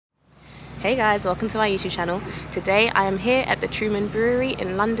Hey guys, welcome to my YouTube channel. Today I am here at the Truman Brewery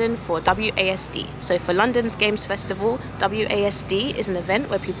in London for WASD. So for London's Games Festival, WASD is an event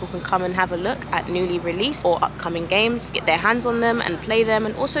where people can come and have a look at newly released or upcoming games, get their hands on them and play them,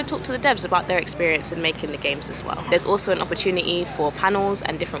 and also talk to the devs about their experience in making the games as well. There's also an opportunity for panels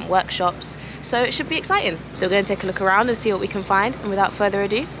and different workshops, so it should be exciting. So we're going to take a look around and see what we can find, and without further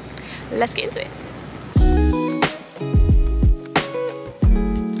ado, let's get into it.